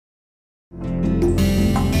Welcome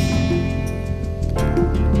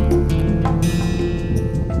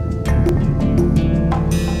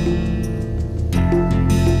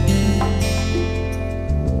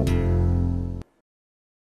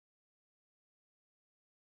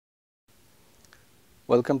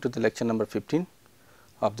to the lecture number 15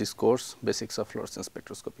 of this course, Basics of Fluorescence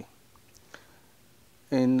Spectroscopy.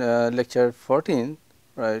 In lecture 14,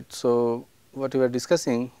 right, so what we are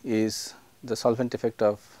discussing is the solvent effect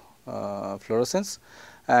of fluorescence,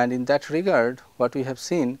 and in that regard what we have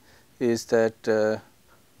seen is that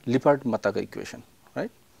Lippard-Matlack equation,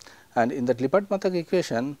 right. And in that Lippard-Matlack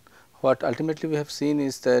equation, what ultimately we have seen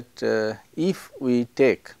is that if we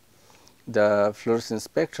take the fluorescence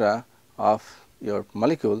spectra of your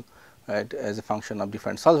molecule, right, as a function of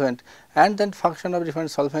different solvent, and then function of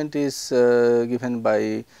different solvent is given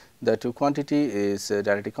by the two quantity is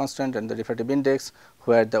dielectric constant and the refractive index,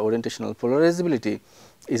 where the orientational polarizability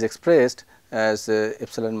is expressed as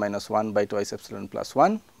epsilon minus 1 by twice epsilon plus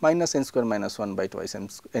 1 minus n square minus 1 by twice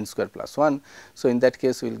n square plus 1. So, in that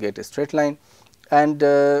case we will get a straight line, and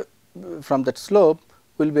from that slope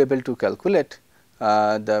we will be able to calculate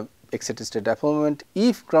the excited state dipole moment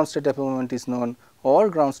if ground state dipole moment is known, or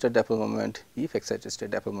ground state dipole moment if excited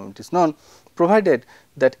state dipole moment is known, provided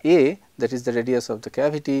that A, that is the radius of the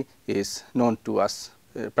cavity, is known to us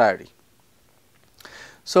priori.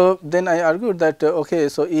 So, then I argued that okay,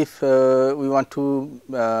 so if we want to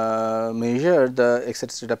measure the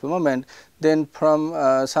excited state dipole moment, then from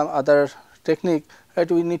some other technique, right,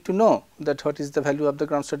 we need to know that what is the value of the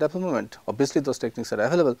ground state dipole moment. Obviously, those techniques are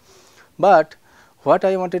available, but what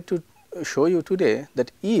I wanted to show you today,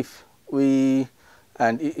 that if we,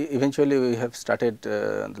 and eventually we have started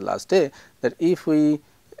the last day, that if we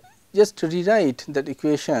just rewrite that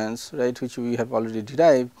equations, right, which we have already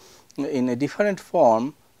derived in a different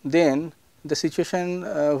form, then the situation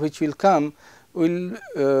which will come will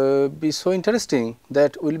be so interesting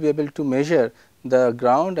that we will be able to measure the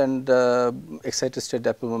ground and the excited state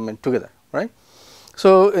dipole moment together, right.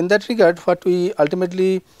 So, in that regard, what we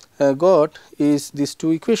ultimately got is these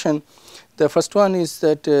two equation. The first one is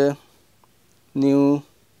that nu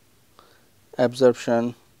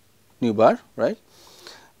absorption nu bar, right,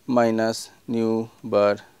 minus nu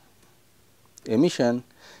bar emission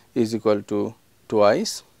is equal to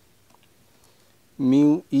twice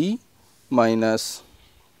mu E minus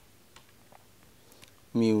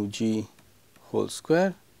mu G whole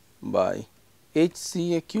square by h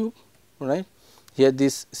C A cube, right. Here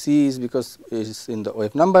this C is because it is in the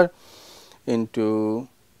wave number, into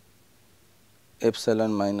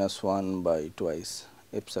epsilon minus 1 by twice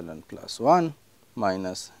epsilon plus 1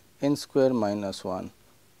 minus n square minus 1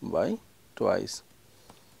 by twice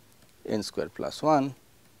n square plus 1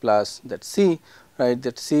 plus that C, right,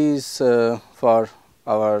 that C is for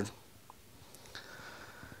our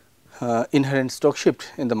inherent Stokes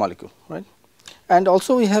shift in the molecule, right. And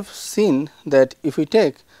also we have seen that if we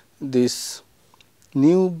take this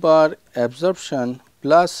nu bar absorption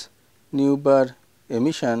plus nu bar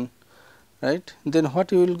emission, right, then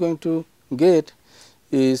what you will going to get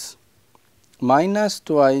is minus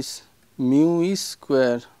twice mu E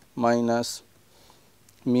square minus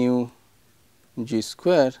mu G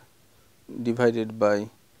square divided by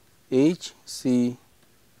h C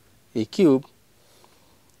A cube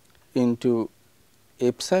into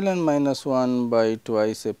epsilon minus 1 by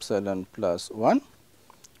twice epsilon plus 1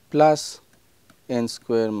 plus n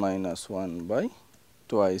square minus 1 by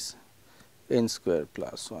twice n square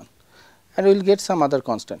plus 1, and we will get some other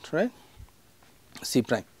constant, right, C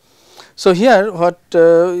prime. So, here what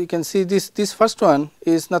you can see, this first one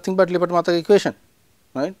is nothing but Lippard-Matlack equation,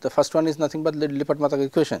 right. The first one is nothing but the Lippard-Matlack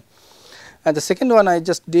equation, and the second one I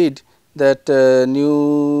just did that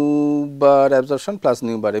nu bar absorption plus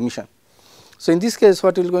nu bar emission. So, in this case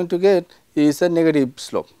what you are going to get is a negative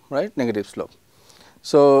slope, right, negative slope.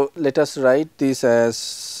 So, let us write this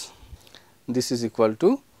as this is equal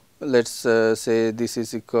to, let us say this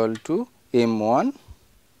is equal to m1,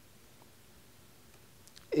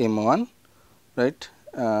 right,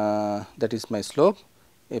 that is my slope,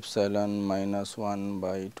 epsilon minus 1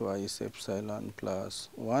 by twice epsilon plus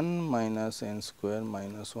 1 minus n square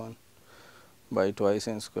minus 1 by twice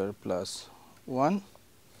n square plus 1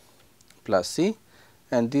 plus C,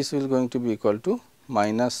 and this will going to be equal to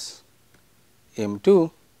minus m2,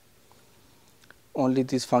 only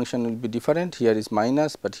this function will be different, here is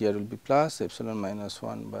minus, but here will be plus epsilon minus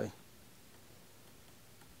 1 by,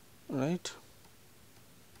 right,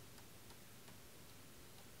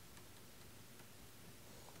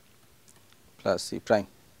 plus C prime,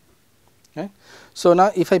 right. So,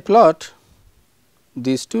 now if I plot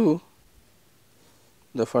these two,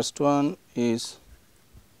 The first one is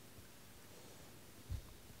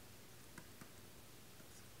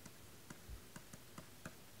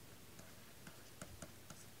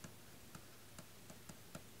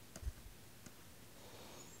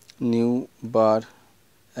nu bar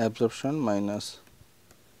absorption minus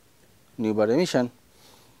nu bar emission,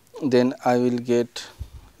 then I will get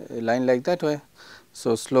a line like that way.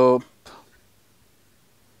 So, slope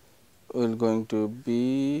will going to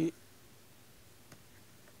be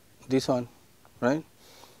this one, right,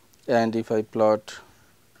 and if I plot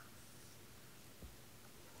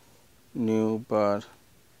nu bar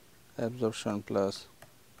absorption plus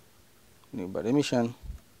nu bar emission,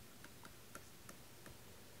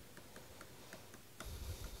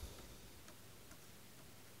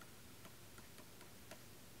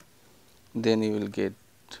 then you will get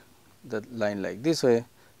the line like this way,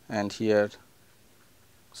 and here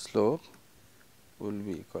slope will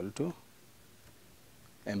be equal to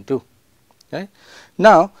m2, right.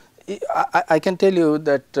 Now, I can tell you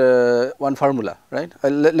that one formula, right.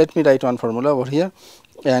 Let me write one formula over here,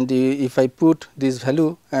 and if I put this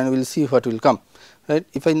value and we will see what will come, right.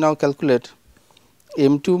 If I now calculate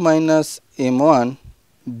m2 minus m1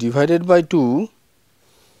 divided by 2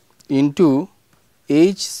 into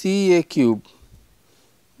HCA cube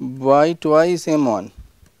by twice m1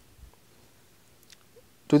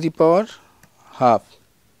 to the power half.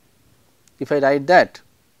 If I write that,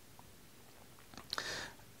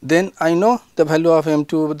 then I know the value of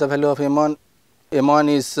m2, the value of m1. m1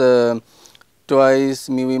 is twice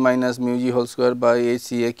mu e minus mu g whole square by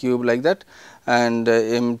HCA cube, like that, and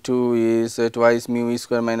m2 is twice mu e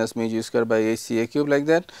square minus mu g square by HCA cube, like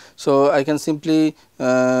that. So, I can simply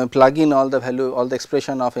plug in all the value, all the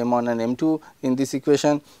expression of m1 and m2 in this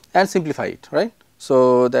equation and simplify it, right.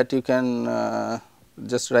 So, that you can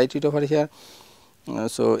just write it over here.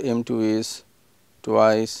 So, m2 is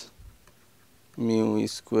twice mu e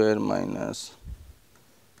square minus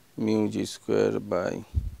mu g square by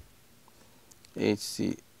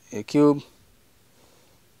HCA cube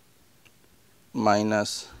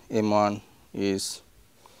minus m1 is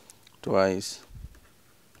twice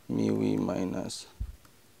mu e minus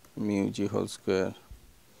mu g whole square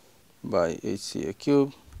by HCA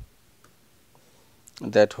cube.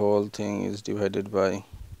 That whole thing is divided by,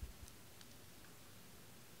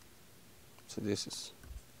 so this is,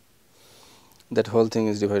 that whole thing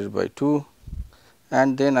is divided by 2,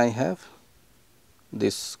 and then I have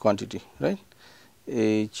this quantity, right,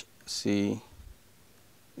 HCA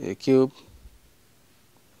cube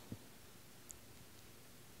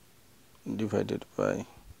divided by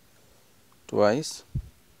twice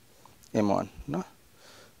m1, no.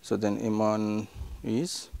 So, then m1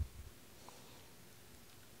 is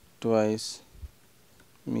twice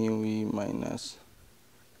mu e minus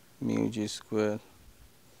mu g square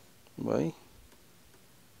by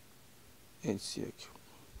HCA cube,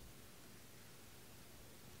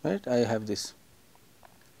 right. I have this.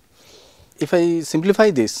 If I simplify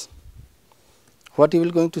this, what you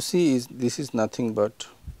will going to see is this is nothing but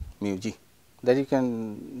mu g, that you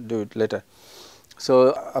can do it later. So,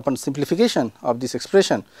 upon simplification of this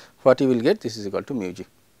expression, what you will get, this is equal to mu g.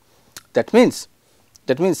 That means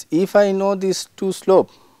if I know these two slope,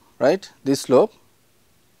 right, this slope,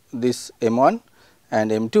 this m1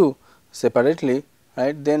 and m2 separately,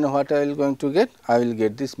 right, then what I will going to get? I will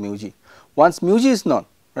get this mu g. Once mu g is known,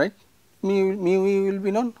 right, mu e will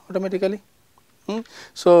be known automatically.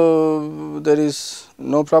 So, there is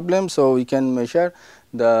no problem. So, we can measure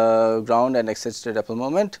the ground and excited dipole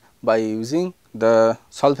moment by using the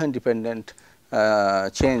solvent dependent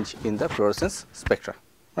change in the fluorescence spectra,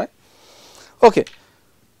 right. Okay.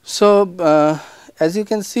 So, as you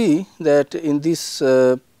can see that in this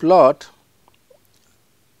plot,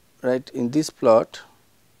 right, in this plot,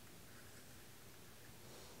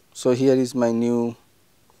 so here is my nu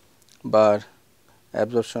bar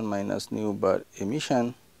absorption minus nu bar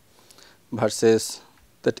emission versus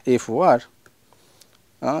that FOR.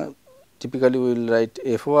 Typically, we will write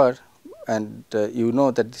FOR, and you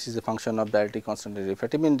know that this is a function of dielectric constant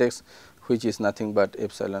refractive index, which is nothing but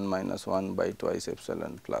epsilon minus 1 by twice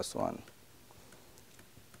epsilon plus 1.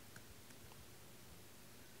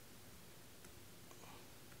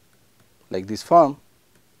 Like this form,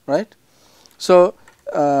 right. So,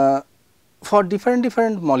 for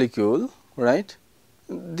different molecule, right,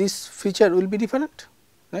 this feature will be different,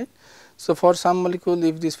 right. So, for some molecule,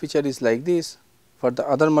 if this feature is like this, for the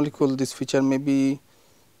other molecule this feature may be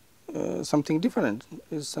something different,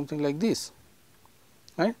 is something like this,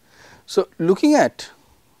 right. So, looking at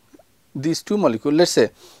these two molecules, let us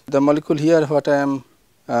say the molecule here what I am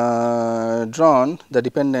drawn, the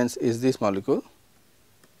dependence is this molecule,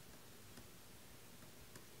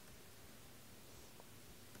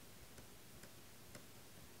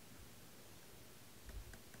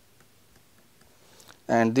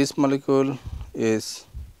 and this molecule is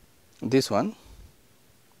this one.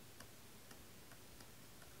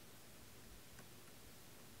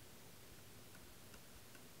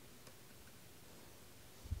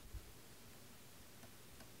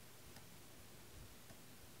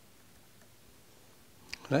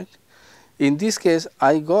 Right. In this case,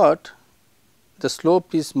 I got the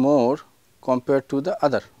slope is more compared to the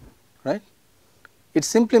other, right. It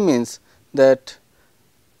simply means that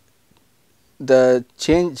the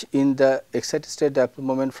change in the excited state dipole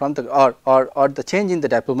moment from the or the change in the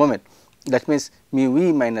dipole moment, that means mu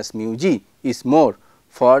e minus mu g is more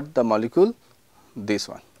for the molecule this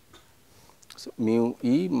one. So, mu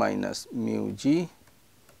e minus mu g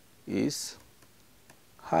is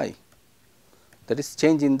high, that is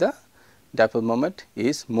change in the dipole moment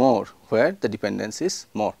is more where the dependence is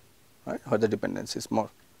more, right, where the dependence is more.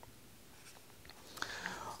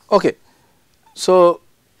 Okay. So,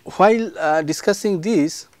 while discussing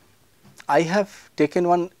this, I have taken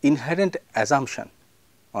one inherent assumption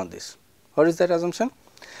on this. What is that assumption?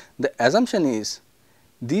 The assumption is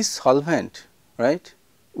this solvent, right,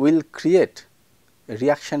 will create a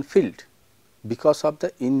reaction field because of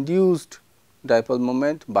the induced dipole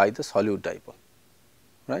moment by the solute dipole,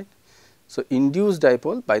 right. So, induced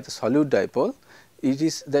dipole by the solute dipole, it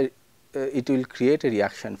is the it will create a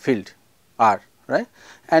reaction field R, right,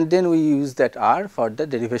 and then we use that R for the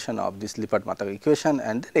derivation of this Lippert-Matlack equation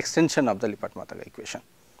and the extension of the Lippert-Matlack equation.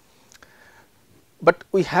 But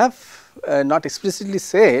we have not explicitly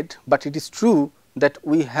said, but it is true that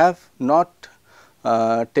we have not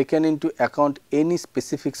taken into account any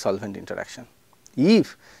specific solvent interaction.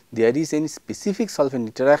 If there is any specific solvent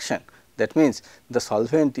interaction, that means the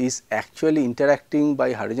solvent is actually interacting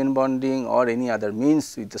by hydrogen bonding or any other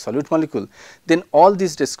means with the solute molecule, then all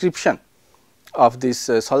this description of this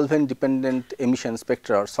solvent dependent emission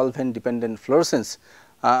spectra or solvent dependent fluorescence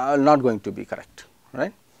are not going to be correct,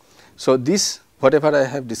 right. So, this whatever I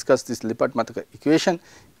have discussed, this Lippert-Matlack equation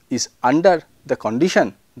is under the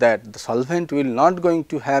condition that the solvent will not going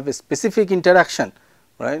to have a specific interaction,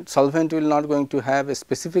 right, solvent will not going to have a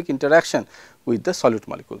specific interaction with the solute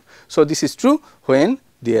molecule. So, this is true when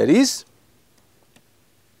there is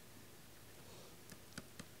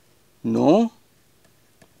no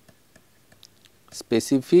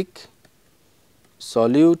specific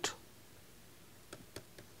solute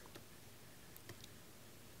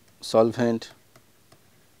solvent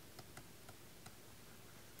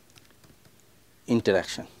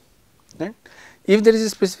interaction, right. If there is a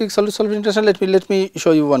specific solute solvent interaction, let me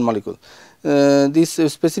show you one molecule. This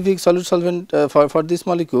specific solute solvent for this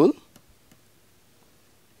molecule,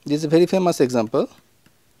 this is a very famous example.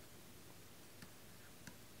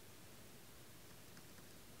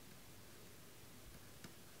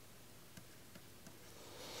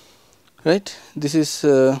 Right, this is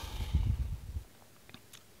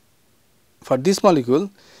for this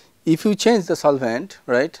molecule. If you change the solvent,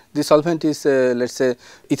 right, the solvent is let us say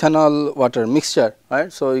ethanol water mixture,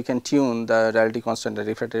 right. So, you can tune the rarity constant and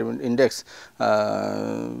refractory index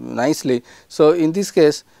nicely. So, in this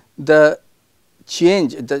case the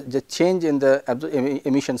change in the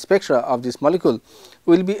emission spectra of this molecule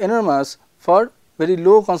will be enormous for very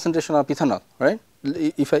low concentration of ethanol, right.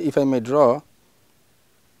 If I may draw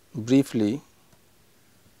briefly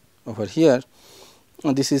over here,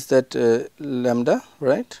 this is that lambda,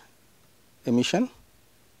 right, emission,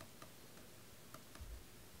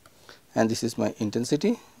 and this is my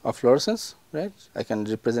intensity of fluorescence, right. I can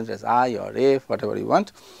represent as I or F, whatever you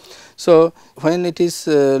want. So, when it is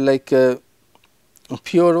like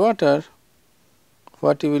pure water,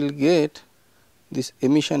 what you will get, this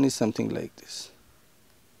emission is something like this,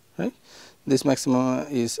 right. This maximum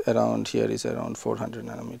is around, here is around 400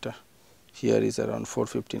 nanometer, here is around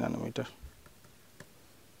 450 nanometer.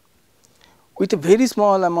 With a very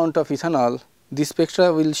small amount of ethanol, the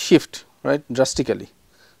spectra will shift, right, drastically.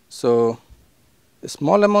 So, a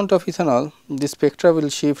small amount of ethanol, the spectra will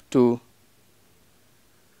shift to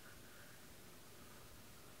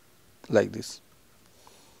like this,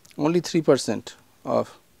 only 3%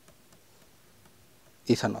 of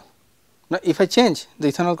ethanol. Now, if I change the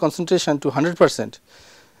ethanol concentration to 100%,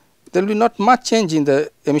 there will be not much change in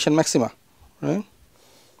the emission maxima, right.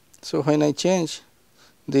 So, when I change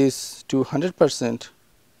this to 100%,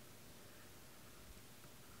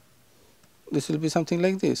 this will be something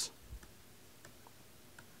like this.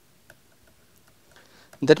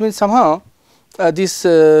 That means somehow this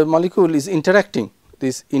molecule is interacting,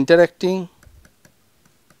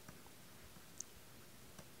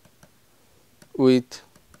 with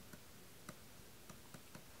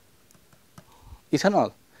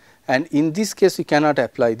ethanol, and in this case we cannot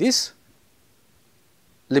apply this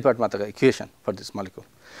Lippard-Matlack equation for this molecule.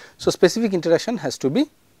 So, specific interaction has to be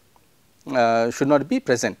should not be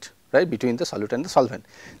present, right, between the solute and the solvent.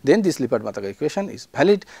 Then this Lippard-Matlack equation is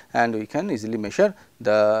valid, and we can easily measure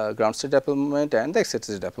the ground state dipole moment and the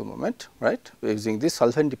excited dipole moment, right, using this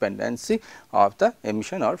solvent dependency of the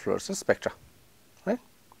emission or fluorescence spectra, right.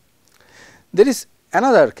 There is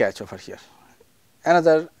another catch over here,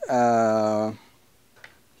 another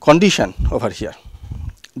condition over here.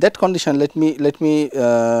 That condition, let me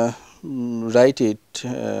write it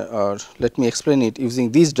or let me explain it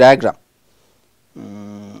using this diagram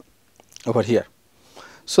over here.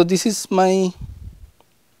 So, this is my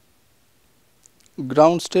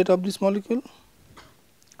ground state of this molecule,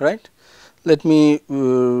 right. Let me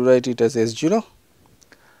write it as S0,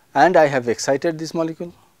 and I have excited this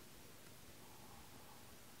molecule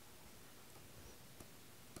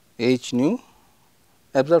H nu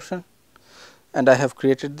absorption, and I have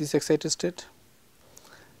created this excited state.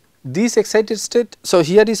 This excited state, so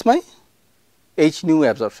here is my H nu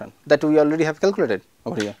absorption that we already have calculated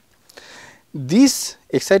over here. This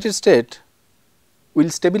excited state will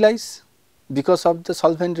stabilize because of the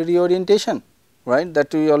solvent reorientation, right,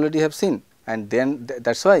 that we already have seen, and then that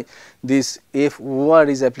is why this FOR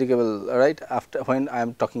is applicable, right, after when I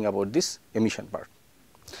am talking about this emission part.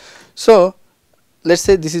 So, let us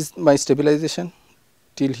say this is my stabilization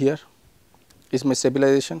till here is my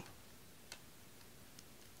stabilization.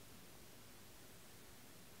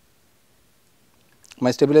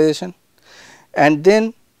 My stabilization, and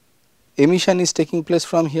then emission is taking place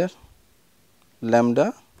from here,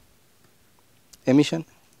 lambda emission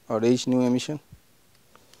or H nu emission,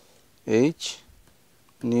 H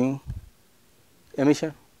nu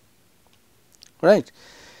emission, right.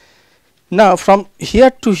 Now, from here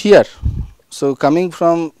to here, so coming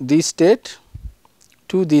from this state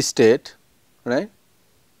to this state, right,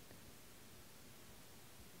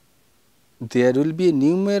 there will be a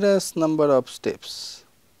numerous number of steps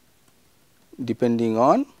depending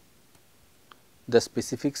on the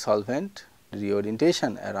specific solvent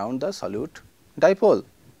reorientation around the solute dipole.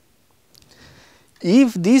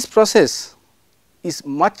 If this process is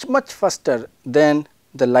much faster than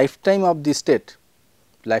the lifetime of the state,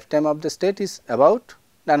 lifetime of the state is about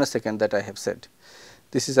nanosecond that I have said.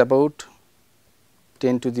 This is about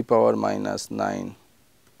 10 to the power minus 9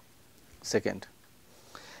 second.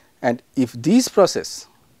 And if this process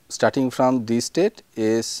starting from this state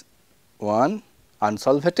is 1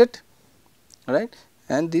 unsolvated, right,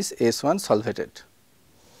 and this S1 solvated.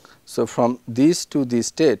 So, from this to this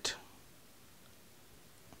state,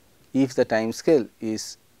 if the time scale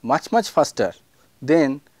is much faster,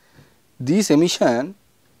 then this emission,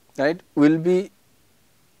 right, will be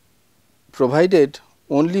provided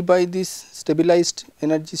only by this stabilized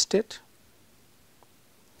energy state.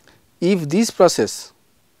 If this process,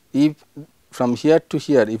 if from here to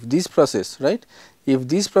here, if this process, right, if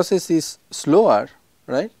this process is slower,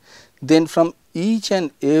 right, then from each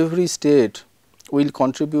and every state will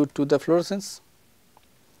contribute to the fluorescence.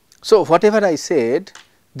 So, whatever I said,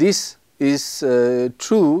 this is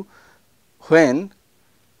true when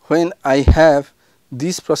I have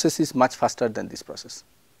this process is much faster than this process,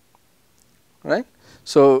 right.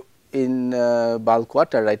 So, in bulk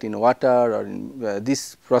water, right, in water or in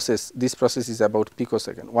this process is about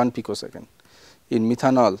picosecond, 1 picosecond. In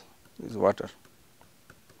methanol is water.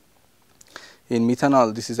 In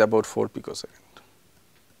methanol, this is about 4 picosecond.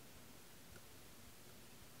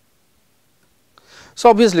 So,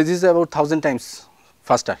 obviously, this is about 1000 times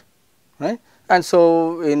faster, right, and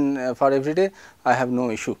so in for every day I have no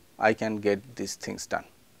issue, I can get these things done.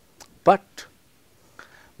 But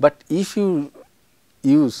if you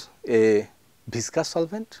use a viscous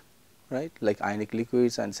solvent, right, like ionic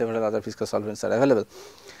liquids and several other viscous solvents are available.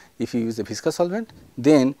 If you use a viscous solvent,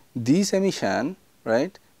 then this emission,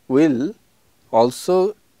 right, will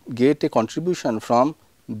also get a contribution from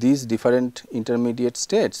these different intermediate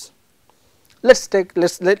states. Let's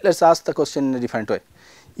ask the question in a different way.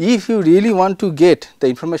 If you really want to get the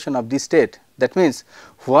information of this state, that means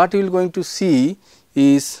what you are going to see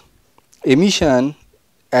is emission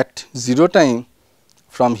at 0 time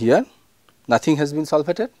from here, nothing has been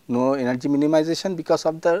solvated, no energy minimization because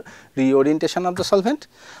of the reorientation of the solvent.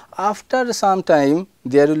 After some time,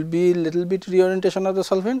 there will be little bit reorientation of the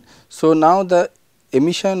solvent. So, now the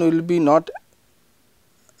emission will be not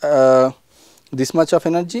this much of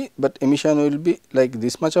energy, but emission will be like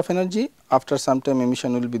this much of energy. After some time,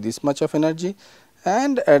 emission will be this much of energy,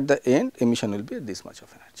 and at the end emission will be this much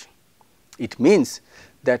of energy. It means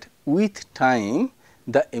that with time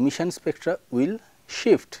the emission spectra will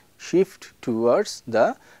shift towards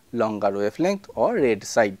the longer wavelength or red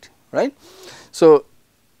side, right. So,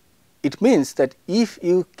 it means that if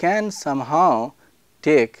you can somehow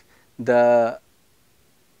take the,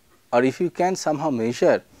 or if you can somehow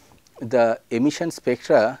measure the emission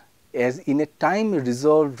spectra as in a time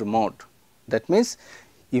resolved mode, that means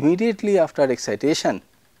immediately after excitation,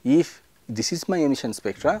 if this is my emission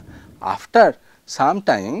spectra, after some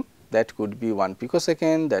time, that could be 1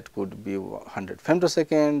 picosecond, that could be 100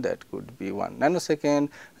 femtosecond, that could be 1 nanosecond,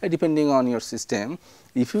 depending on your system.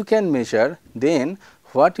 If you can measure, then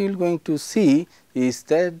what you are going to see is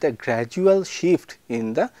that the gradual shift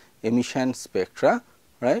in the emission spectra,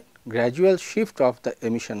 right, gradual shift of the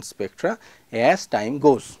emission spectra as time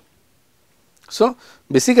goes. So,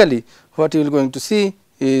 basically what you are going to see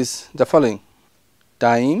is the following: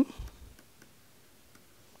 time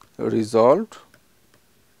resolved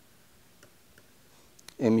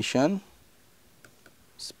emission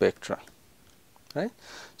spectra, right.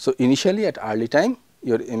 So, initially at early time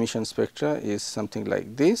your emission spectra is something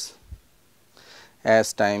like this.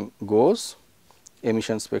 As time goes,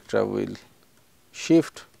 emission spectra will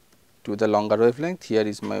shift to the longer wavelength. Here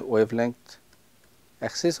is my wavelength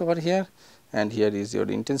axis over here, and here is your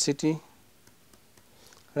intensity,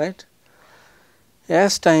 right.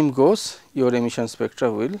 As time goes, your emission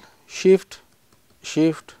spectra will shift,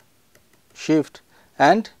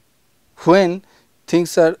 and when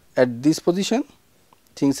things are at this position,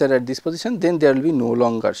 then there will be no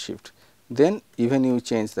longer shift. Then even you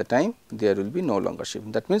change the time, there will be no longer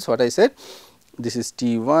shift. That means what I said, this is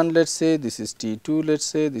T1, let us say, this is T2, let us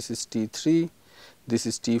say, this is T3, this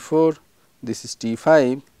is T4, this is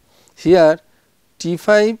T5. Here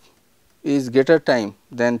T5 is greater time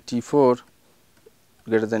than T4,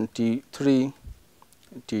 greater than T3,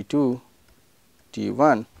 T2,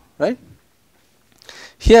 T1, right.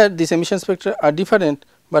 Here these emission spectra are different,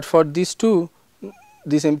 but for these two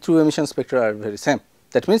emission spectra are very same.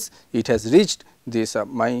 That means it has reached this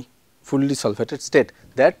my fully solvated state.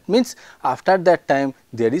 That means after that time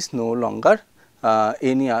there is no longer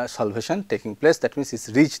any solvation taking place. That means it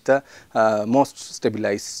has reached the most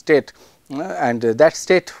stabilized state, and that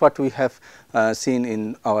state what we have seen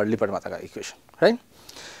in our Lippert-Mataka equation, right.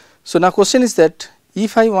 So, now question is that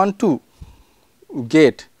if I want to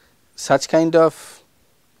get such kind of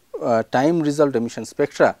time resolved emission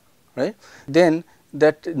spectra, right, then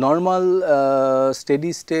that normal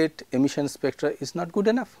steady state emission spectra is not good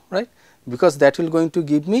enough, right, because that will going to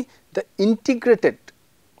give me the integrated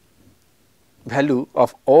value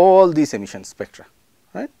of all these emission spectra,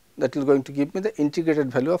 right, that will going to give me the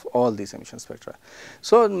integrated value of all these emission spectra.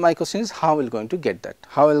 So, my question is how we are going to get that,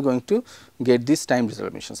 how we are going to get this time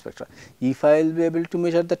resolved emission spectra. If I will be able to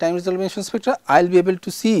measure the time resolved emission spectra, I will be able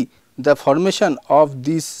to see the formation of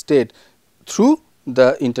this state through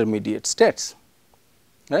the intermediate states,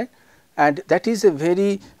 right, and that is a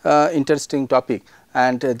very interesting topic,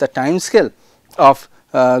 and the time scale of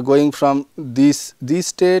going from this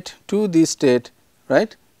state to this state,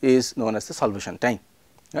 right, is known as the solvation time,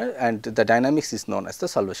 right, and the dynamics is known as the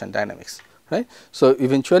solvation dynamics, right. So,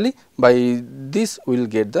 eventually by this we will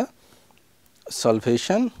get the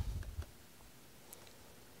solvation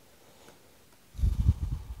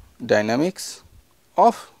dynamics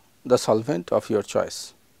of the solvent of your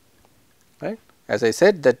choice, right. As I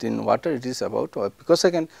said that in water it is about a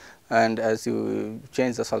picosecond, and as you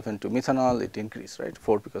change the solvent to methanol it increase, right,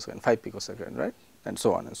 4 picosecond, 5 picosecond, right, and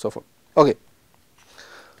so on and so forth. Okay.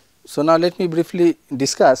 So, now let me briefly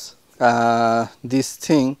discuss this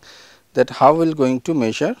thing, that how we are going to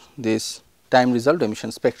measure this time resolved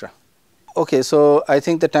emission spectra. Okay, so I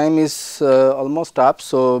think the time is almost up.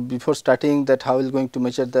 So, before starting that how we are going to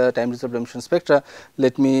measure the time resolved emission spectra,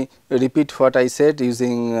 let me repeat what I said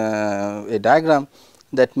using a diagram.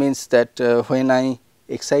 That means that when I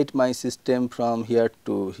excite my system from here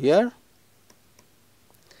to here,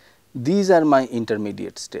 these are my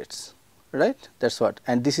intermediate states, right, that is what,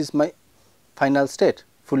 and this is my final state,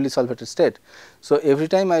 fully solvated state. So, every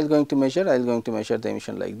time I am going to measure, I am going to measure the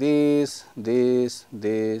emission like this,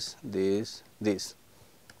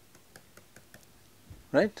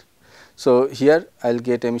 right. So, here I will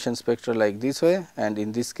get emission spectra like this way, and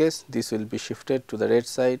in this case this will be shifted to the red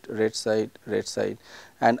side,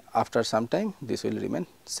 and after some time this will remain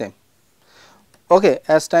same. Okay,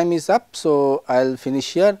 as time is up, so I will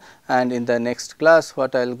finish here, and in the next class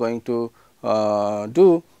what I will going to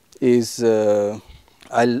do is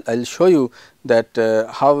I will show you that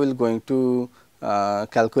how we will going to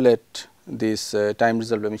calculate this time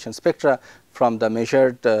resolved emission spectra from the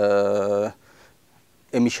measured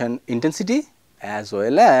emission intensity as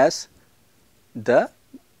well as the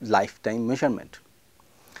lifetime measurement.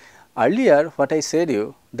 Earlier what I said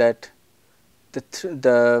you that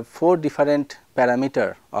the 4 different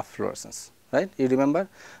parameter of fluorescence, right. You remember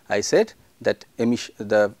I said that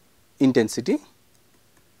the intensity,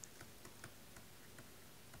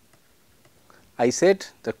 I said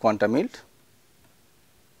the quantum yield,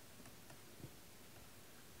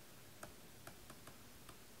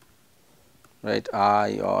 right,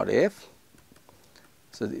 I or f.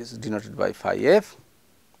 So, this is denoted by phi f.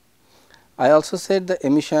 I also said the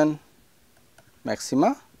emission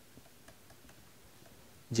maxima,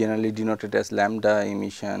 generally denoted as lambda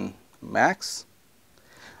emission max,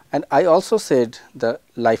 and I also said the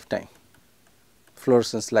lifetime,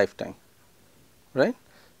 fluorescence lifetime, right,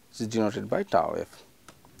 which is denoted by tau f.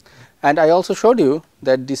 And I also showed you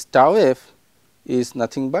that this tau f is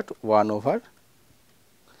nothing but 1 over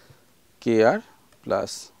k r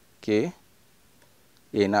plus k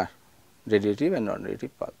n r, radiative and non-radiative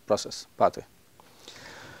process pathway.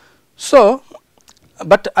 So,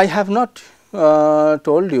 but I have not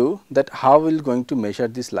told you that how we are going to measure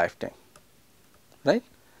this lifetime, right,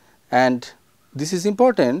 and this is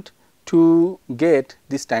important to get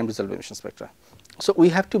this time resolved emission spectra. So, we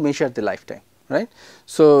have to measure the lifetime, right.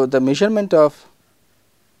 So, the measurement of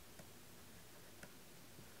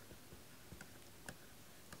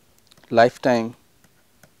lifetime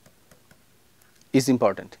is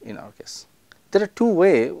important in our case. There are two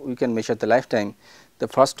ways we can measure the lifetime. The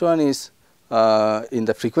first one is in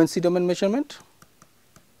the frequency domain measurement,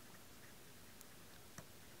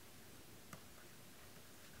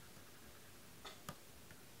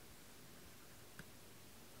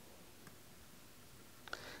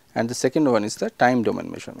 and the second one is the time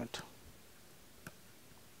domain measurement.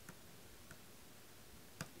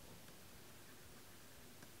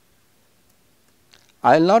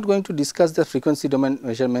 I am not going to discuss the frequency domain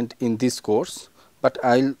measurement in this course, but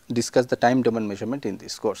I will discuss the time domain measurement in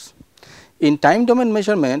this course. In time domain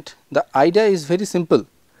measurement, the idea is very simple,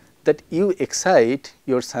 that you excite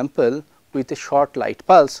your sample with a short light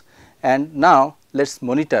pulse, and now let us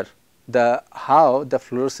monitor the how the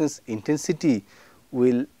fluorescence intensity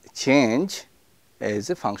will change as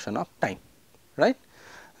a function of time, right.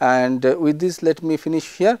 And with this, let me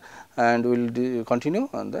finish here, and we will continue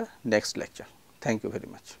on the next lecture. Thank you very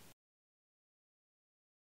much.